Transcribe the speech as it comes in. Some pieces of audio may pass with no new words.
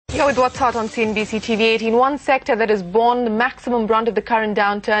Here with what's hot on CNBC TV 18. One sector that has borne the maximum brunt of the current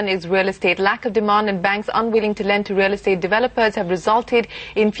downturn is real estate. Lack of demand and banks unwilling to lend to real estate developers have resulted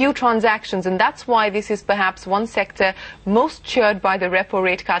in few transactions, and that's why this is perhaps one sector most cheered by the repo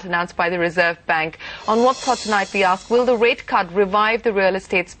rate cut announced by the Reserve Bank. On What's Hot tonight, we ask, will the rate cut revive the real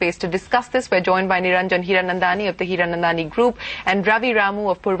estate space? To discuss this, we're joined by Niranjan Hiranandani of the Hiranandani Group and Ravi Ramu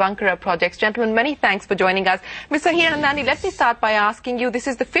of Purvankara Projects. Gentlemen, many thanks for joining us. Mr. Hiranandani, let me start by asking you, this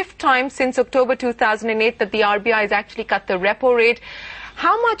is the fifth time since October 2008 that the RBI has actually cut the repo rate.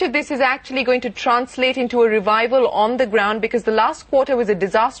 How much of this is actually going to translate into a revival on the ground? Because the last quarter was a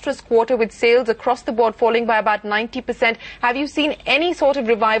disastrous quarter with sales across the board falling by about 90%. Have you seen any sort of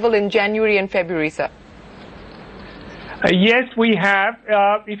revival in January and February, sir? Yes, we have.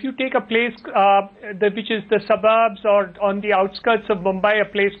 If you take a place which is the suburbs or on the outskirts of Mumbai, a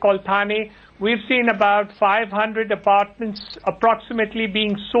place called Thane, we've seen about 500 apartments approximately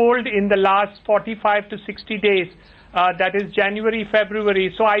being sold in the last 45 to 60 days. That is January,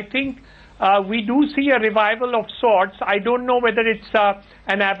 February. So I think we do see a revival of sorts. I don't know whether it's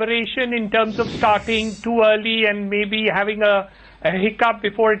an aberration in terms of starting too early and maybe having a hiccup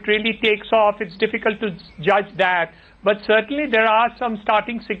before it really takes off. It's difficult to judge that. But certainly there are some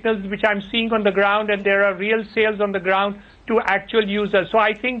starting signals which I'm seeing on the ground, and there are real sales on the ground to actual users. So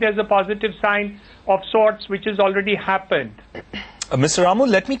I think there's a positive sign of sorts which has already happened. Mr. Ramu,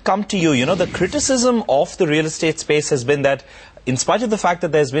 let me come to you. You know, the criticism of the real estate space has been that in spite of the fact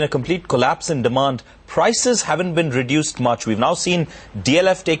that there's been a complete collapse in demand, prices haven't been reduced much. We've now seen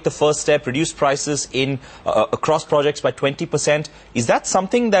DLF take the first step, reduce prices in across projects by 20%. Is that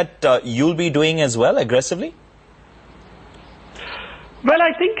something that you'll be doing as well, aggressively? Well,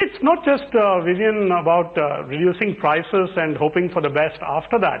 I think it's not just, Vivian, about reducing prices and hoping for the best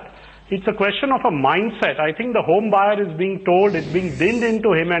after that. It's a question of a mindset. I think the home buyer is being told, it's being dinned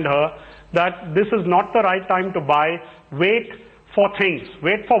into him and her, that this is not the right time to buy. Wait for things.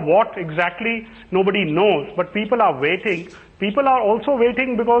 Wait for what exactly? Nobody knows. But people are waiting. People are also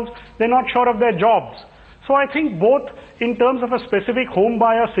waiting because they're not sure of their jobs. So I think both in terms of a specific home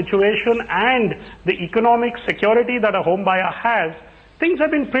buyer situation and the economic security that a home buyer has, things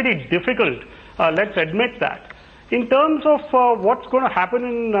have been pretty difficult. Let's admit that. In terms of what's going to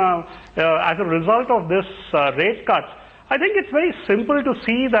happen as a result of this rate cut, I think it's very simple to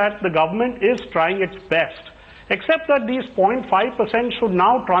see that the government is trying its best, except that these 0.5% should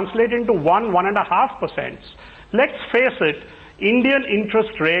now translate into 1.5%. Let's face it, Indian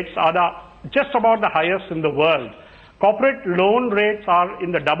interest rates are just about the highest in the world. Corporate loan rates are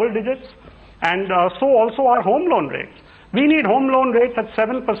in the double digits, and so also are home loan rates. We need home loan rates at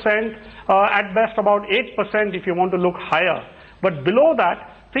 7%, at best about 8% if you want to look higher. But below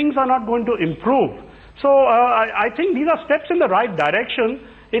that, things are not going to improve. So I think these are steps in the right direction.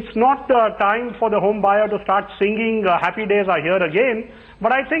 It's not time for the home buyer to start singing happy days are here again,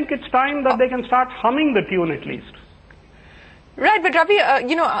 but I think it's time that they can start humming the tune at least. Right, but Ravi,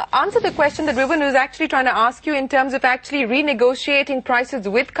 answer the question that Ruben was actually trying to ask you in terms of actually renegotiating prices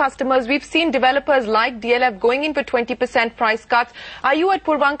with customers. We've seen developers like DLF going in for 20% price cuts. Are you at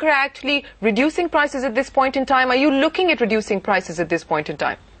Purvankara actually reducing prices at this point in time? Are you looking at reducing prices at this point in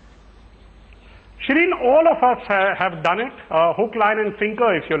time? Shireen, all of us have done it, hook, line and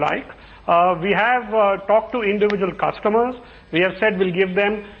sinker if you like. We have talked to individual customers. We have said we'll give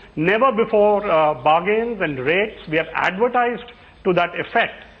them never before bargains and rates. We have advertised to that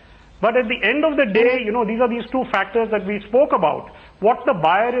effect. But at the end of the day, these are these two factors that we spoke about. What the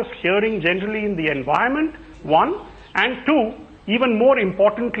buyer is hearing generally in the environment, one, and two, even more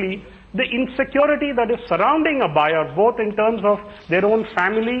importantly, the insecurity that is surrounding a buyer, both in terms of their own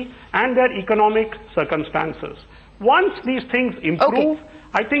family and their economic circumstances. Once these things improve, okay,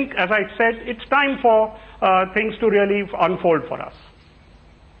 I think, as I said, it's time for things to really unfold for us.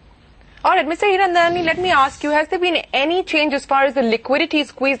 All right, Mr. Hiranandani, let me ask you, has there been any change as far as the liquidity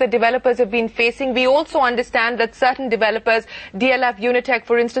squeeze that developers have been facing? We also understand that certain developers, DLF, Unitech,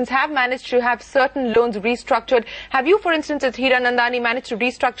 for instance, have managed to have certain loans restructured. Have you, for instance, as Hiranandani, managed to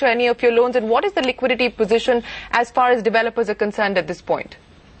restructure any of your loans? And what is the liquidity position as far as developers are concerned at this point?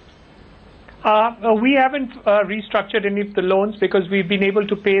 We haven't restructured any of the loans because we've been able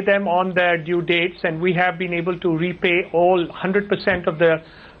to pay them on their due dates, and we have been able to repay all 100% of the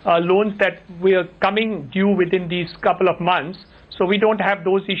loans that we are coming due within these couple of months. So we don't have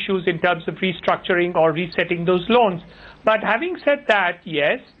those issues in terms of restructuring or resetting those loans. But having said that,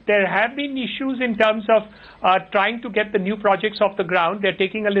 yes, there have been issues in terms of trying to get the new projects off the ground. They're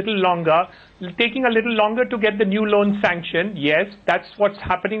taking a little longer to get the new loan sanctioned. Yes, that's what's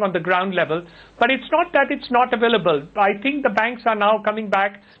happening on the ground level. But it's not that it's not available. I think the banks are now coming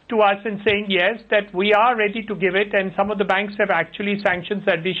back to us and saying, yes, that we are ready to give it. And some of the banks have actually sanctioned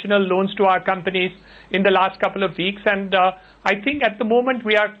additional loans to our companies in the last couple of weeks. And I think at the moment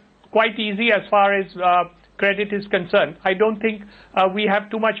we are quite easy as far as credit is concerned. I don't think we have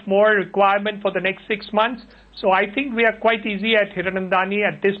too much more requirement for the next 6 months. So I think we are quite easy at Hiranandani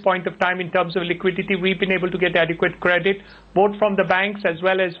at this point of time in terms of liquidity. We've been able to get adequate credit, both from the banks as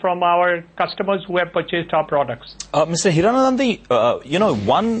well as from our customers who have purchased our products. Mr. Hiranandani,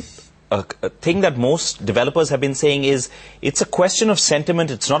 one thing that most developers have been saying is it's a question of sentiment,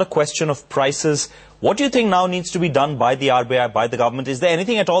 it's not a question of prices. What do you think now needs to be done by the RBI, by the government? Is there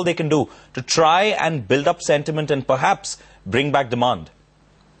anything at all they can do to try and build up sentiment and perhaps bring back demand?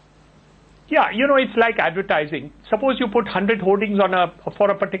 Yeah, it's like advertising. Suppose you put 100 hoardings for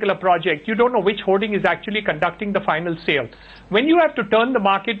a particular project. You don't know which hoarding is actually conducting the final sale. When you have to turn the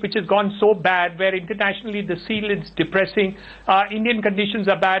market, which has gone so bad, where internationally the seal is depressing, Indian conditions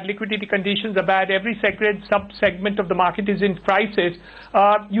are bad, liquidity conditions are bad, every sub-segment of the market is in crisis,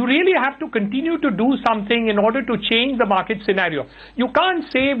 you really have to continue to do something in order to change the market scenario. You can't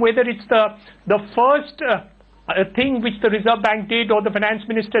say whether it's the first thing which the Reserve Bank did or the Finance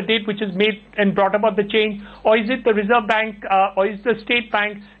Minister did which has made and brought about the change, or is it the Reserve Bank or is the State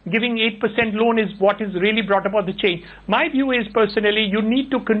Bank giving 8% loan is what has really brought about the change. My view is personally you need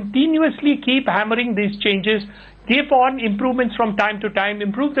to continuously keep hammering these changes, give on improvements from time to time,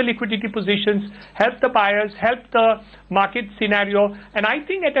 improve the liquidity positions, help the buyers, help the market scenario, and I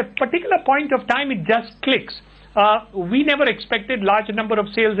think at a particular point of time it just clicks. We never expected large number of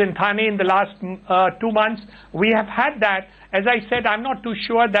sales in Thane in the last 2 months. We have had that. As I said, I'm not too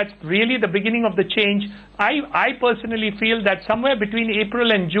sure that's really the beginning of the change. I personally feel that somewhere between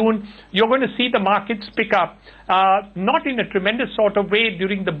April and June, you're going to see the markets pick up. Not in a tremendous sort of way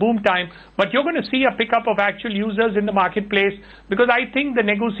during the boom time, but you're going to see a pickup of actual users in the marketplace because I think the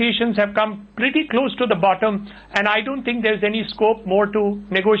negotiations have come pretty close to the bottom and I don't think there's any scope more to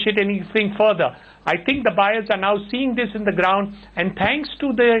negotiate anything further. I think the buyers are now seeing this in the ground, and thanks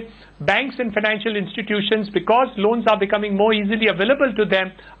to the banks and financial institutions, because loans are becoming more easily available to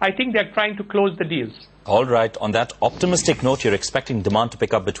them, I think they're trying to close the deals. All right. On that optimistic note, you're expecting demand to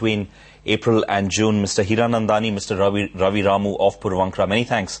pick up between April and June. Mr. Hiranandani, Mr. Ravi Ramu of Purvankara, many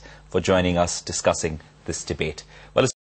thanks for joining us discussing this debate. Well,